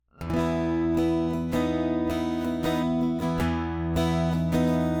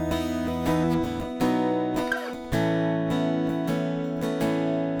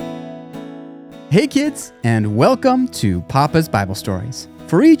Hey kids, and welcome to Papa's Bible Stories.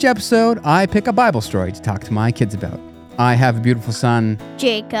 For each episode, I pick a Bible story to talk to my kids about. I have a beautiful son,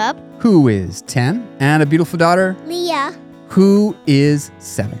 Jacob, who is 10, and a beautiful daughter, Leah, who is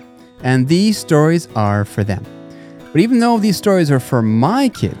 7. And these stories are for them. But even though these stories are for my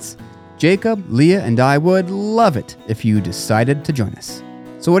kids, Jacob, Leah, and I would love it if you decided to join us.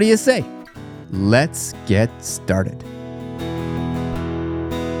 So what do you say? Let's get started.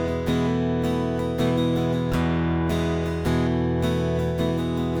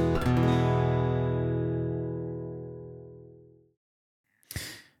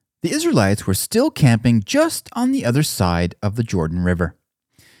 The Israelites were still camping just on the other side of the Jordan River.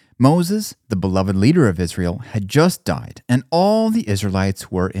 Moses, the beloved leader of Israel, had just died, and all the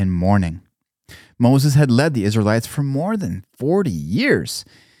Israelites were in mourning. Moses had led the Israelites for more than 40 years.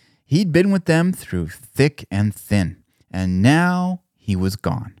 He'd been with them through thick and thin, and now he was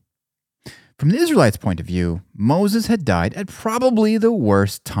gone. From the Israelites' point of view, Moses had died at probably the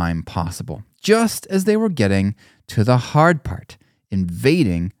worst time possible, just as they were getting to the hard part,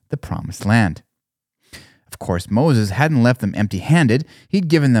 invading the Promised Land. Of course, Moses hadn't left them empty-handed. He'd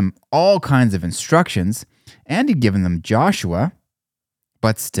given them all kinds of instructions, and he'd given them Joshua.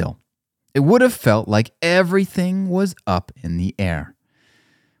 But still, it would have felt like everything was up in the air.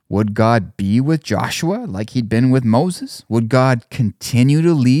 Would God be with Joshua like he'd been with Moses? Would God continue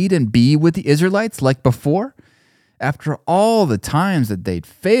to lead and be with the Israelites like before? After all the times that they'd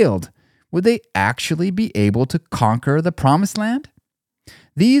failed, would they actually be able to conquer the Promised Land?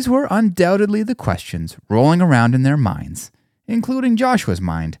 These were undoubtedly the questions rolling around in their minds, including Joshua's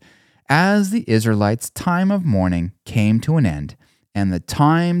mind, as the Israelites' time of mourning came to an end and the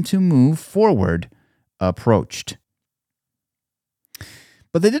time to move forward approached.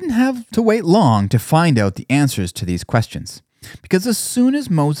 But they didn't have to wait long to find out the answers to these questions, because as soon as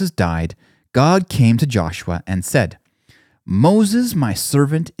Moses died, God came to Joshua and said, "Moses, my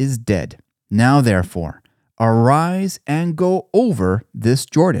servant, is dead. Now therefore, arise and go over this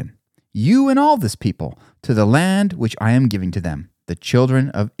Jordan, you and all this people, to the land which I am giving to them, the children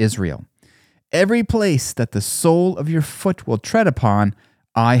of Israel. Every place that the sole of your foot will tread upon,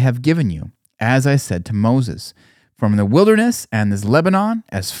 I have given you, as I said to Moses, from the wilderness and this Lebanon,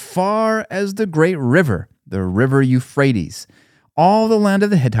 as far as the great river, the river Euphrates, all the land of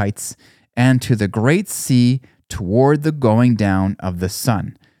the Hittites, and to the great sea toward the going down of the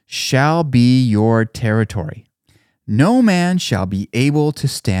sun, shall be your territory. No man shall be able to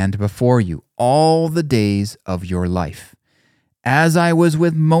stand before you all the days of your life. As I was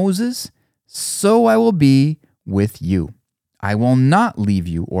with Moses, so I will be with you. I will not leave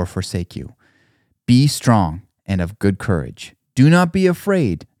you or forsake you. Be strong and of good courage. Do not be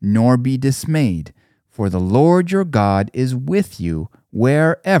afraid, nor be dismayed, for the Lord your God is with you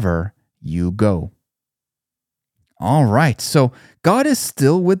wherever you go." All right, so God is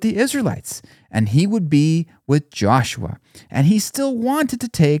still with the Israelites, and he would be with Joshua, and he still wanted to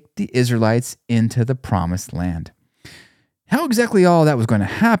take the Israelites into the Promised Land. How exactly all that was going to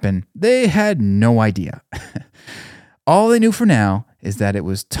happen, they had no idea. All they knew for now is that it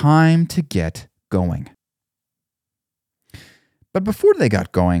was time to get going. But before they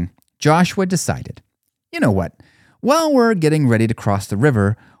got going, Joshua decided, you know what, while we're getting ready to cross the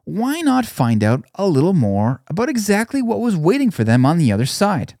river, why not find out a little more about exactly what was waiting for them on the other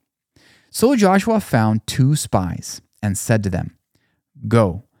side? So Joshua found 2 spies and said to them,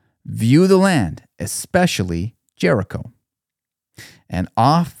 "Go, view the land, especially Jericho." And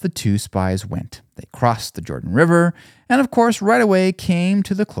off the 2 spies went. They crossed the Jordan River, and of course right away came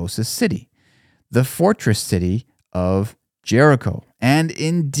to the closest city, the fortress city of Jericho. And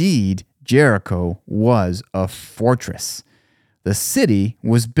indeed, Jericho was a fortress. The city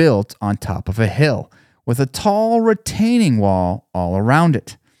was built on top of a hill with a tall retaining wall all around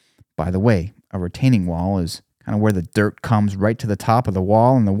it. By the way, a retaining wall is kind of where the dirt comes right to the top of the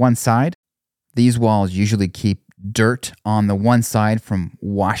wall on the one side. These walls usually keep dirt on the one side from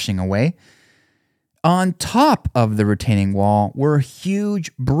washing away. On top of the retaining wall were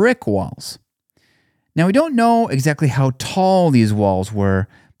huge brick walls. Now, we don't know exactly how tall these walls were,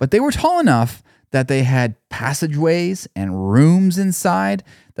 but they were tall enough that they had passageways and rooms inside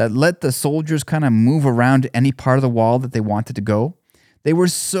that let the soldiers kind of move around to any part of the wall that they wanted to go. They were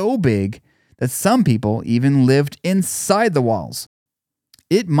so big that some people even lived inside the walls.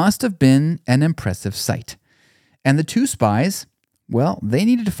 It must have been an impressive sight. And the 2 spies, well, they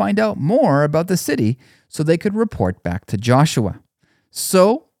needed to find out more about the city so they could report back to Joshua.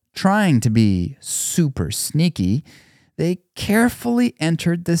 So, trying to be super sneaky, they carefully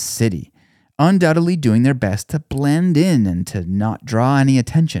entered the city, undoubtedly doing their best to blend in and to not draw any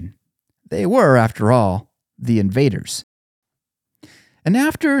attention. They were, after all, the invaders. And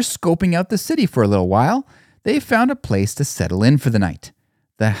after scoping out the city for a little while, they found a place to settle in for the night,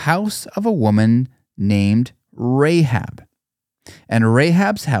 the house of a woman named Rahab. And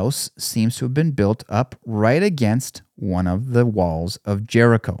Rahab's house seems to have been built up right against one of the walls of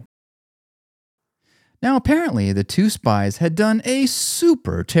Jericho. Now, apparently, the two spies had done a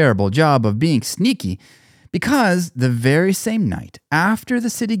super terrible job of being sneaky because the very same night, after the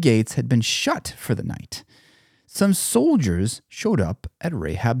city gates had been shut for the night, some soldiers showed up at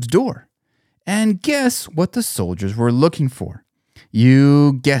Rahab's door. And guess what the soldiers were looking for?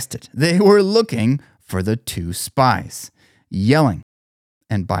 You guessed it. They were looking for the two spies, yelling.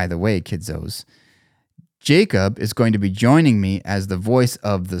 And by the way, kidzos, Jacob is going to be joining me as the voice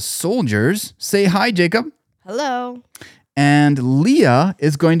of the soldiers. Say hi, Jacob. Hello. And Leah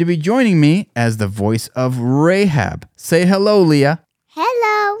is going to be joining me as the voice of Rahab. Say hello, Leah.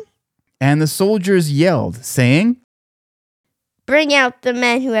 Hello. And the soldiers yelled, saying, Bring out the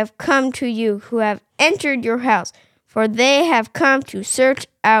men who have come to you, who have entered your house, for they have come to search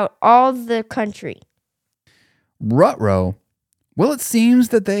out all the country. Ruh-roh. Well, it seems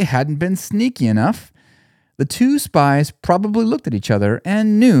that they hadn't been sneaky enough. The two spies probably looked at each other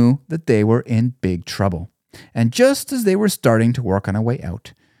and knew that they were in big trouble. And just as they were starting to work on a way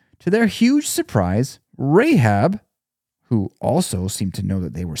out, to their huge surprise, Rahab, who also seemed to know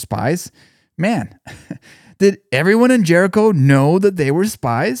that they were spies, man, did everyone in Jericho know that they were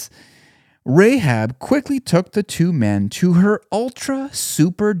spies? Rahab quickly took the two men to her ultra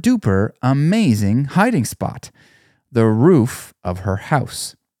super duper amazing hiding spot, the roof of her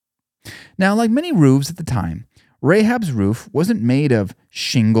house. Now, like many roofs at the time, Rahab's roof wasn't made of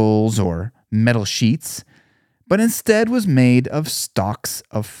shingles or metal sheets, but instead was made of stalks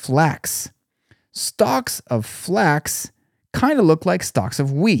of flax. Stalks of flax kind of look like stalks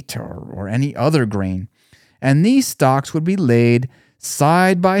of wheat or any other grain, and these stalks would be laid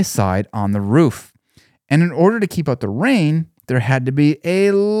side by side on the roof. And in order to keep out the rain, there had to be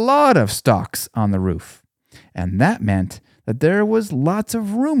a lot of stalks on the roof. And that meant that there was lots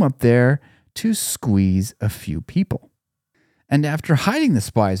of room up there to squeeze a few people. And after hiding the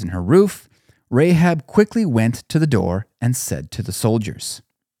spies in her roof, Rahab quickly went to the door and said to the soldiers,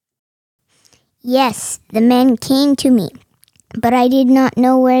 Yes, the men came to me, but I did not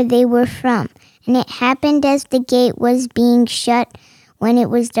know where they were from. And it happened as the gate was being shut, when it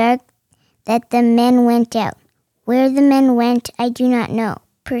was dark, that the men went out. Where the men went, I do not know.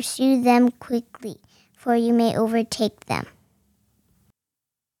 Pursue them quickly, for you may overtake them.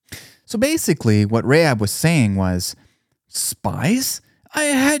 So basically, what Rahab was saying was, spies? I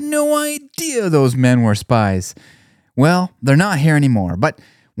had no idea those men were spies. Well, they're not here anymore, but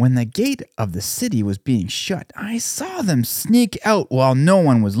when the gate of the city was being shut, I saw them sneak out while no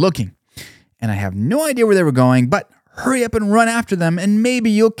one was looking. And I have no idea where they were going, but hurry up and run after them and maybe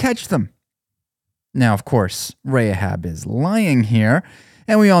you'll catch them. Now, of course, Rahab is lying here,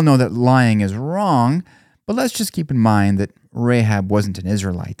 and we all know that lying is wrong, but let's just keep in mind that Rahab wasn't an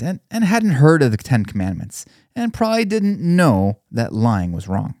Israelite and hadn't heard of the 10 Commandments and probably didn't know that lying was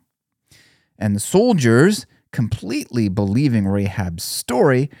wrong. And the soldiers, completely believing Rahab's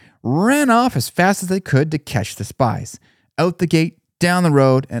story, ran off as fast as they could to catch the spies, out the gate, down the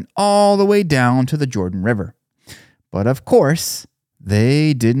road, and all the way down to the Jordan River. But of course,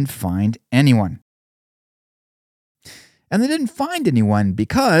 they didn't find anyone. And they didn't find anyone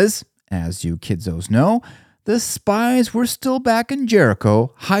because, as you kidzos know, the spies were still back in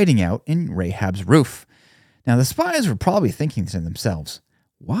Jericho, hiding out in Rahab's roof. Now, the spies were probably thinking to themselves,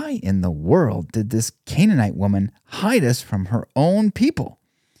 why in the world did this Canaanite woman hide us from her own people?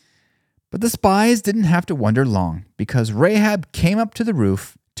 But the spies didn't have to wonder long, because Rahab came up to the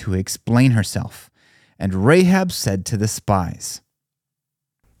roof to explain herself. And Rahab said to the spies,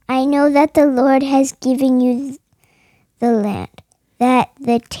 I know that the Lord has given you the land, that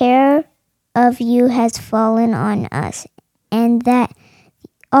the terror of you has fallen on us, and that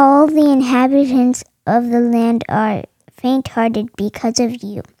all the inhabitants of the land are faint-hearted because of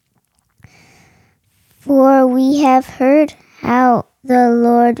you. For we have heard how the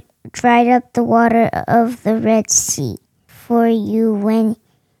Lord dried up the water of the Red Sea for you when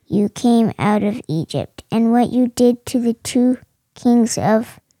you came out of Egypt, and what you did to the 2 kings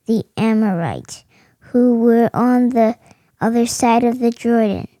of the Amorites, who were on the other side of the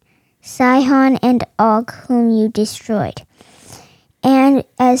Jordan, Sihon and Og, whom you destroyed. And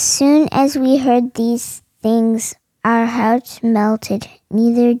as soon as we heard these things, our hearts melted,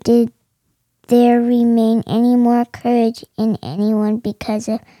 neither did there remain any more courage in anyone because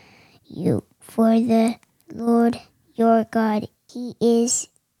of you. For the Lord your God, He is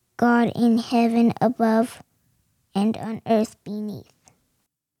God in heaven above and on earth beneath.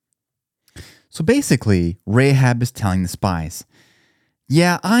 So basically, Rahab is telling the spies,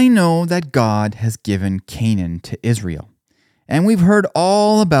 yeah, I know that God has given Canaan to Israel. And we've heard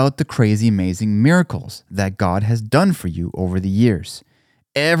all about the crazy, amazing miracles that God has done for you over the years.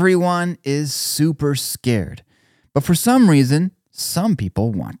 Everyone is super scared. But for some reason, some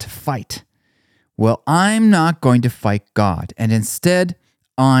people want to fight. Well, I'm not going to fight God, and instead,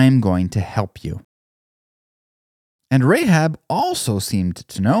 I'm going to help you. And Rahab also seemed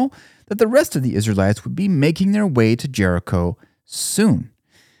to know that the rest of the Israelites would be making their way to Jericho soon.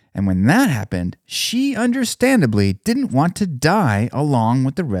 And when that happened, she understandably didn't want to die along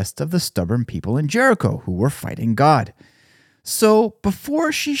with the rest of the stubborn people in Jericho who were fighting God. So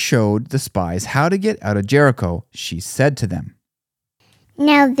before she showed the spies how to get out of Jericho, she said to them,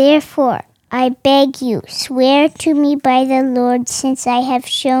 Now therefore, I beg you, swear to me by the Lord, since I have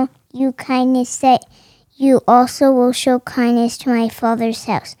shown you kindness, that you also will show kindness to my father's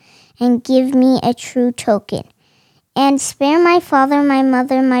house, and give me a true token. And spare my father, my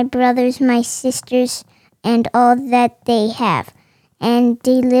mother, my brothers, my sisters, and all that they have, and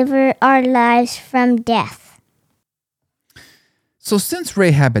deliver our lives from death. So since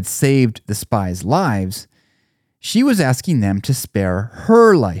Rahab had saved the spies' lives, she was asking them to spare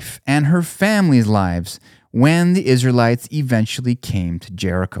her life and her family's lives when the Israelites eventually came to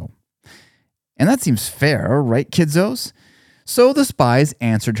Jericho. And that seems fair, right, kidzos? So the spies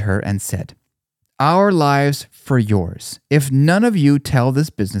answered her and said, Our lives for yours, if none of you tell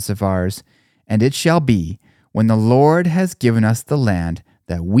this business of ours, and it shall be, when the Lord has given us the land,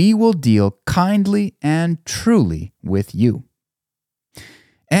 that we will deal kindly and truly with you.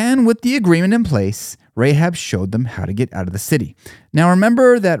 And with the agreement in place, Rahab showed them how to get out of the city. Now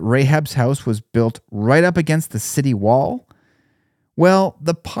remember that Rahab's house was built right up against the city wall? Well,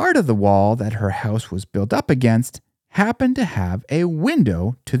 the part of the wall that her house was built up against happened to have a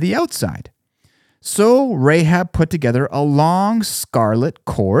window to the outside. So Rahab put together a long scarlet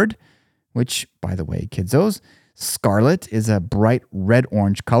cord, which, by the way, kidzos, scarlet is a bright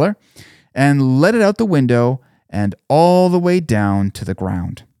red-orange color, and let it out the window and all the way down to the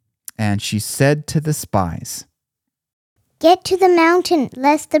ground. And she said to the spies, Get to the mountain,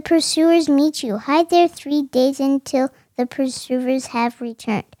 lest the pursuers meet you. Hide there 3 days until the pursuers have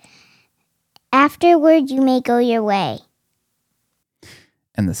returned. Afterward, you may go your way.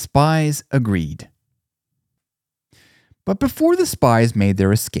 And the spies agreed. But before the spies made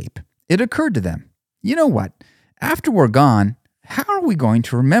their escape, it occurred to them, you know what? After we're gone, how are we going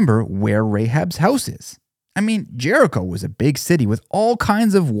to remember where Rahab's house is? I mean, Jericho was a big city with all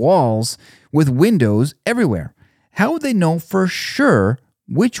kinds of walls with windows everywhere. How would they know for sure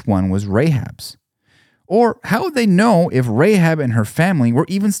which one was Rahab's? Or how would they know if Rahab and her family were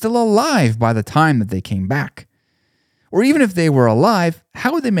even still alive by the time that they came back? Or even if they were alive,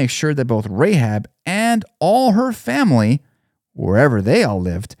 how would they make sure that both Rahab and all her family, wherever they all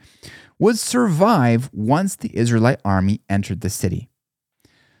lived, would survive once the Israelite army entered the city?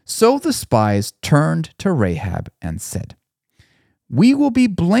 So the spies turned to Rahab and said, We will be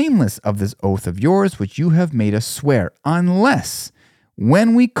blameless of this oath of yours which you have made us swear, unless,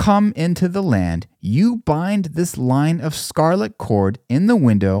 when we come into the land, you bind this line of scarlet cord in the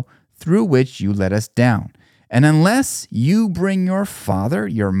window through which you let us down, and unless you bring your father,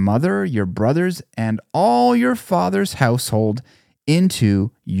 your mother, your brothers, and all your father's household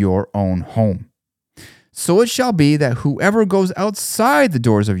into your own home. So it shall be that whoever goes outside the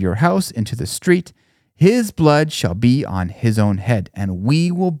doors of your house into the street, his blood shall be on his own head, and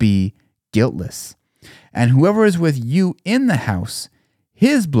we will be guiltless. And whoever is with you in the house,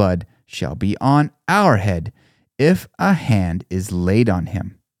 his blood shall be on our head, if a hand is laid on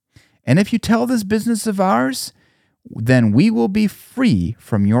him. And if you tell this business of ours, then we will be free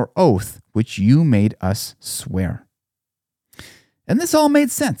from your oath which you made us swear. And this all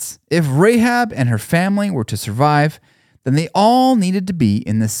made sense. If Rahab and her family were to survive, then they all needed to be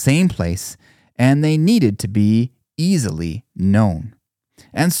in the same place, and they needed to be easily known.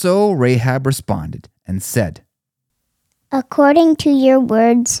 And so Rahab responded and said, According to your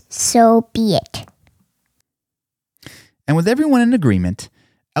words, so be it. And with everyone in agreement,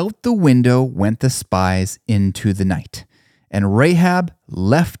 out the window went the spies into the night, and Rahab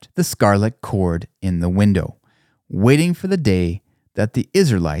left the scarlet cord in the window, waiting for the day that the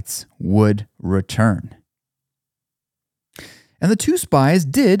Israelites would return. And the two spies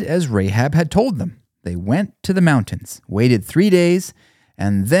did as Rahab had told them. They went to the mountains, waited 3 days,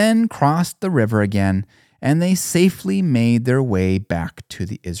 and then crossed the river again, and they safely made their way back to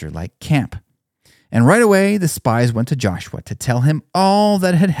the Israelite camp. And right away, the spies went to Joshua to tell him all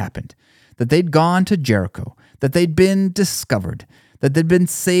that had happened, that they'd gone to Jericho, that they'd been discovered, that they'd been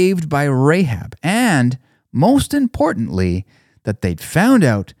saved by Rahab, and, most importantly, that they'd found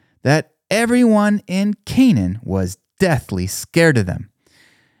out that everyone in Canaan was deathly scared of them.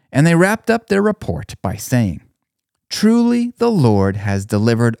 And they wrapped up their report by saying, "Truly the Lord has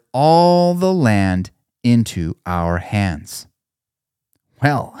delivered all the land into our hands."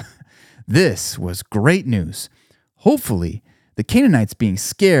 Well, this was great news. Hopefully, the Canaanites being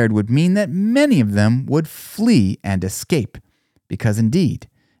scared would mean that many of them would flee and escape. Because indeed,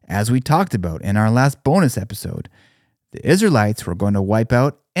 as we talked about in our last bonus episode, the Israelites were going to wipe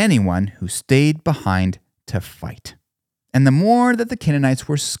out anyone who stayed behind to fight. And the more that the Canaanites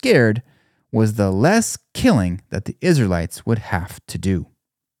were scared was the less killing that the Israelites would have to do.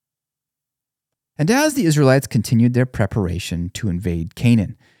 And as the Israelites continued their preparation to invade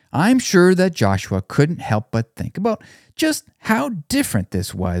Canaan, I'm sure that Joshua couldn't help but think about just how different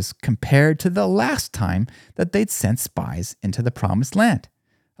this was compared to the last time that they'd sent spies into the Promised Land,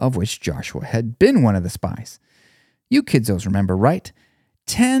 of which Joshua had been one of the spies. You kidsos remember, right?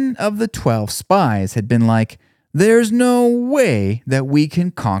 10 of the 12 spies had been like, "There's no way that we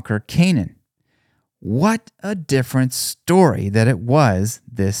can conquer Canaan." What a different story that it was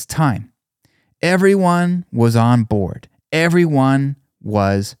this time. Everyone was on board. Everyone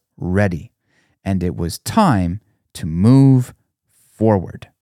was ready. And it was time to move forward.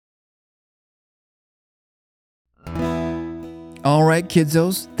 All right,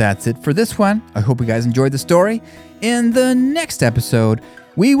 kidsos, that's it for this one. I hope you guys enjoyed the story. In the next episode,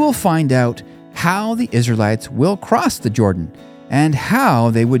 we will find out how the Israelites will cross the Jordan and how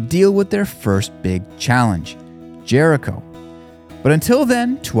they would deal with their first big challenge, Jericho. But until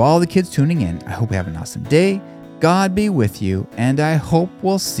then, to all the kids tuning in, I hope you have an awesome day. God be with you, and I hope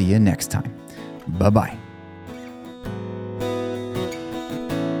we'll see you next time. Bye-bye.